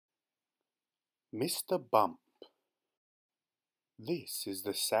Mr. Bump. This is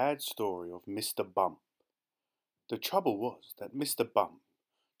the sad story of Mr. Bump. The trouble was that Mr. Bump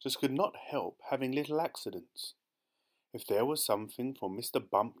just could not help having little accidents. If there was something for Mr.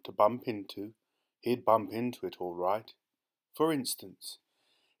 Bump to bump into, he'd bump into it all right. For instance,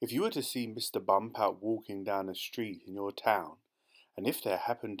 if you were to see Mr. Bump out walking down a street in your town, and if there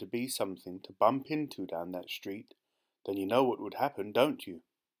happened to be something to bump into down that street, then you know what would happen, don't you?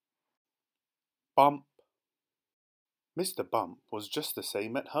 Bump. Mr. Bump was just the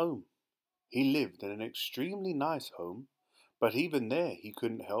same at home. He lived in an extremely nice home, but even there he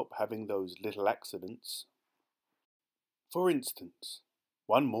couldn't help having those little accidents. For instance,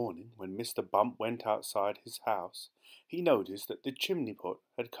 one morning when Mr. Bump went outside his house, he noticed that the chimney pot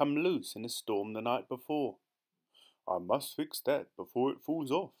had come loose in a storm the night before. "I must fix that before it falls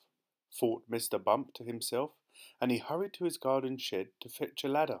off," thought Mr. Bump to himself, and he hurried to his garden shed to fetch a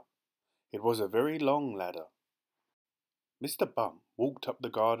ladder. It was a very long ladder. Mr. Bump walked up the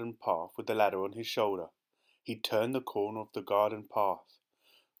garden path with the ladder on his shoulder. He turned the corner of the garden path.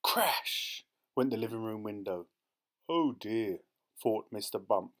 Crash! Went the living room window. "Oh dear," thought Mr.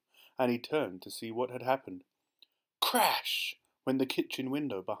 Bump, and he turned to see what had happened. Crash! Went the kitchen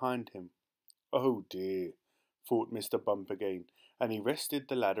window behind him. "Oh dear," thought Mr. Bump again, and he rested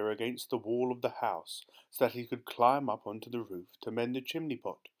the ladder against the wall of the house so that he could climb up onto the roof to mend the chimney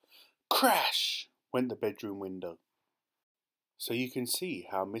pot. Crash! Went the bedroom window. So you can see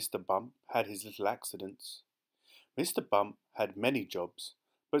how Mr. Bump had his little accidents. Mr. Bump had many jobs,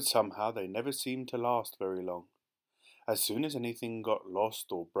 but somehow they never seemed to last very long. As soon as anything got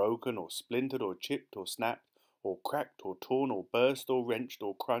lost or broken or splintered or chipped or snapped or cracked or torn or burst or wrenched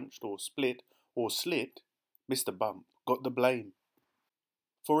or crunched or split or slit, Mr. Bump got the blame.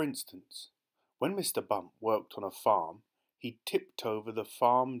 For instance, when Mr. Bump worked on a farm, he tipped over the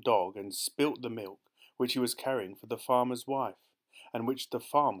farm dog and spilt the milk which he was carrying for the farmer's wife, and which the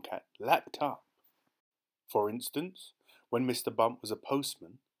farm cat lapped up. For instance, when Mr. Bump was a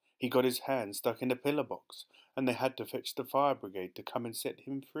postman, he got his hand stuck in a pillar box, and they had to fetch the fire brigade to come and set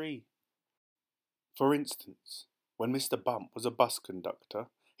him free. For instance, when Mr. Bump was a bus conductor,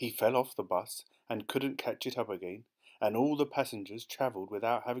 he fell off the bus and couldn't catch it up again, and all the passengers travelled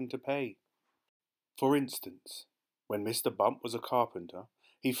without having to pay. For instance, when Mr. Bump was a carpenter,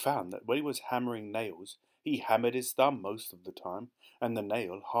 he found that when he was hammering nails, he hammered his thumb most of the time, and the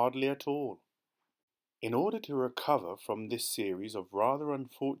nail hardly at all. In order to recover from this series of rather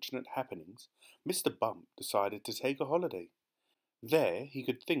unfortunate happenings, Mr. Bump decided to take a holiday. There he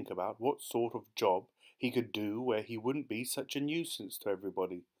could think about what sort of job he could do where he wouldn't be such a nuisance to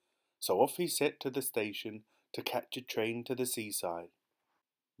everybody. So off he set to the station to catch a train to the seaside.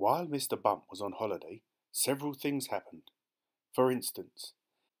 While Mr. Bump was on holiday, several things happened. For instance,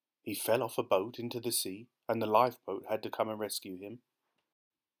 he fell off a boat into the sea, and the lifeboat had to come and rescue him.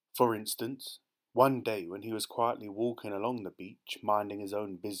 For instance, one day when he was quietly walking along the beach, minding his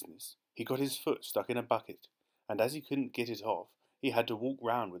own business, he got his foot stuck in a bucket, and as he couldn't get it off, he had to walk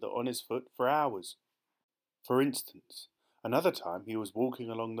round with it on his foot for hours. For instance, another time he was walking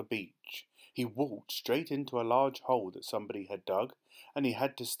along the beach. He walked straight into a large hole that somebody had dug, and he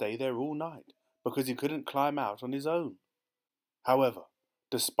had to stay there all night, because he couldn't climb out on his own. However,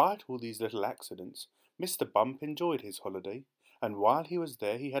 despite all these little accidents, Mr. Bump enjoyed his holiday, and while he was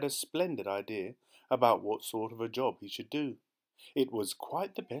there he had a splendid idea about what sort of a job he should do. It was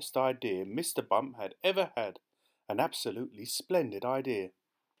quite the best idea Mr. Bump had ever had, an absolutely splendid idea.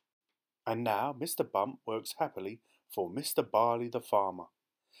 And now Mr. Bump works happily for Mr. Barley the farmer.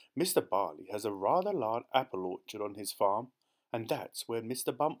 Mr. Barley has a rather large apple orchard on his farm, and that's where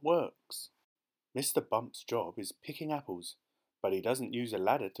Mr. Bump works. Mr. Bump's job is picking apples, but he doesn't use a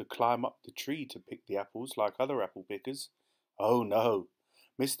ladder to climb up the tree to pick the apples like other apple pickers. Oh no,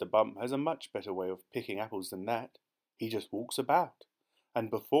 Mr. Bump has a much better way of picking apples than that. He just walks about, and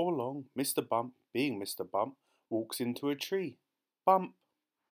before long Mr. Bump, being Mr. Bump, walks into a tree. Bump!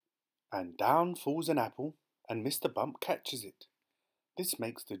 And down falls an apple, and Mr. Bump catches it. This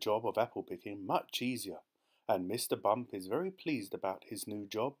makes the job of apple picking much easier, and Mr. Bump is very pleased about his new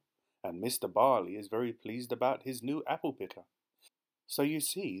job, and Mr. Barley is very pleased about his new apple picker. So you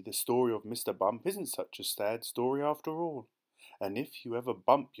see, the story of Mr. Bump isn't such a sad story after all, and if you ever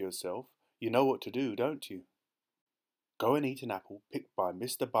bump yourself, you know what to do, don't you? Go and eat an apple picked by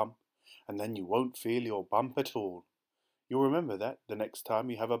Mr. Bump, and then you won't feel your bump at all. You'll remember that the next time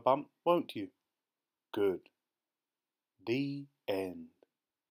you have a bump, won't you? Good. The end.